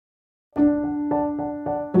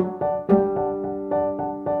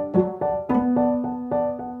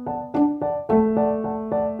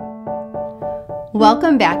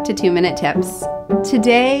Welcome back to 2-Minute Tips.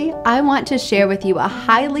 Today, I want to share with you a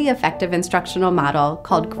highly effective instructional model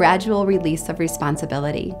called Gradual Release of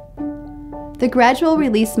Responsibility. The gradual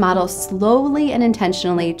release model slowly and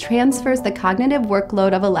intentionally transfers the cognitive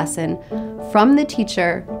workload of a lesson from the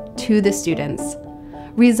teacher to the students,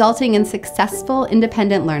 resulting in successful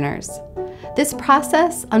independent learners. This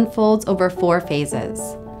process unfolds over 4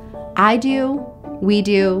 phases: I do, we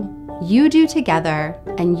do, you do together,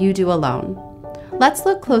 and you do alone. Let's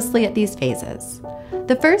look closely at these phases.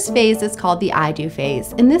 The first phase is called the I do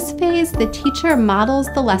phase. In this phase, the teacher models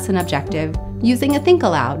the lesson objective using a think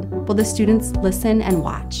aloud while the students listen and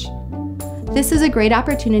watch. This is a great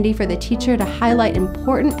opportunity for the teacher to highlight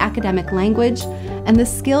important academic language and the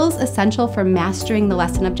skills essential for mastering the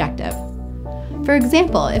lesson objective. For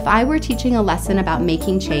example, if I were teaching a lesson about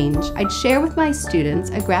making change, I'd share with my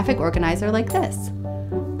students a graphic organizer like this.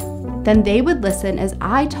 Then they would listen as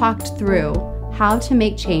I talked through how to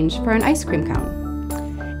make change for an ice cream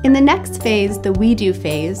cone. In the next phase, the we do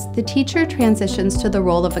phase, the teacher transitions to the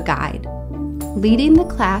role of a guide, leading the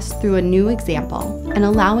class through a new example and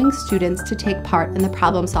allowing students to take part in the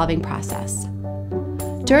problem-solving process.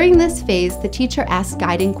 During this phase, the teacher asks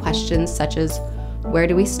guiding questions such as, where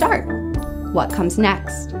do we start? What comes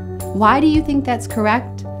next? Why do you think that's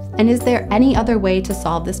correct? And is there any other way to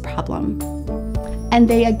solve this problem? And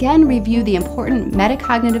they again review the important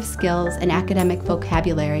metacognitive skills and academic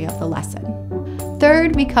vocabulary of the lesson.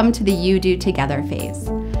 Third, we come to the you do together phase.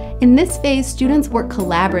 In this phase, students work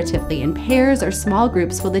collaboratively in pairs or small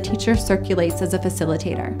groups while the teacher circulates as a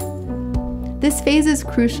facilitator. This phase is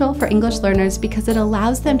crucial for English learners because it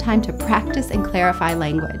allows them time to practice and clarify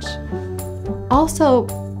language. Also,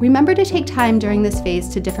 remember to take time during this phase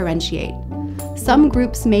to differentiate. Some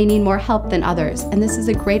groups may need more help than others, and this is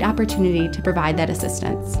a great opportunity to provide that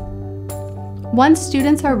assistance. Once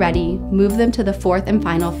students are ready, move them to the 4th and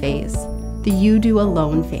final phase, the you do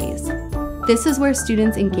alone phase. This is where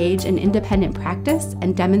students engage in independent practice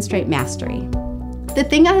and demonstrate mastery. The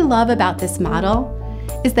thing I love about this model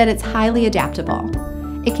is that it's highly adaptable.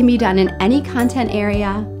 It can be done in any content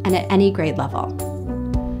area and at any grade level.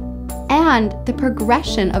 And the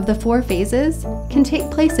progression of the 4 phases can take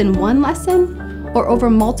place in one lesson or over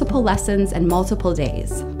multiple lessons and multiple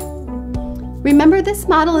days. Remember, this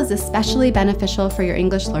model is especially beneficial for your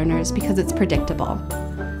English learners because it's predictable.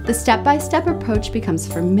 The step-by-step approach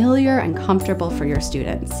becomes familiar and comfortable for your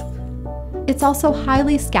students. It's also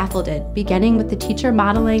highly scaffolded, beginning with the teacher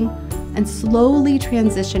modeling and slowly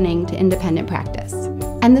transitioning to independent practice.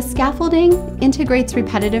 And the scaffolding integrates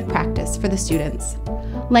repetitive practice for the students.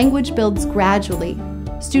 Language builds gradually.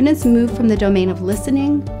 Students move from the domain of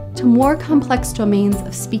listening to more complex domains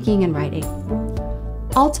of speaking and writing.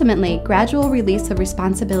 Ultimately, gradual release of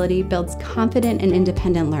responsibility builds confident and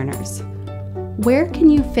independent learners. Where can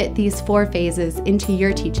you fit these 4 phases into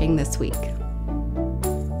your teaching this week?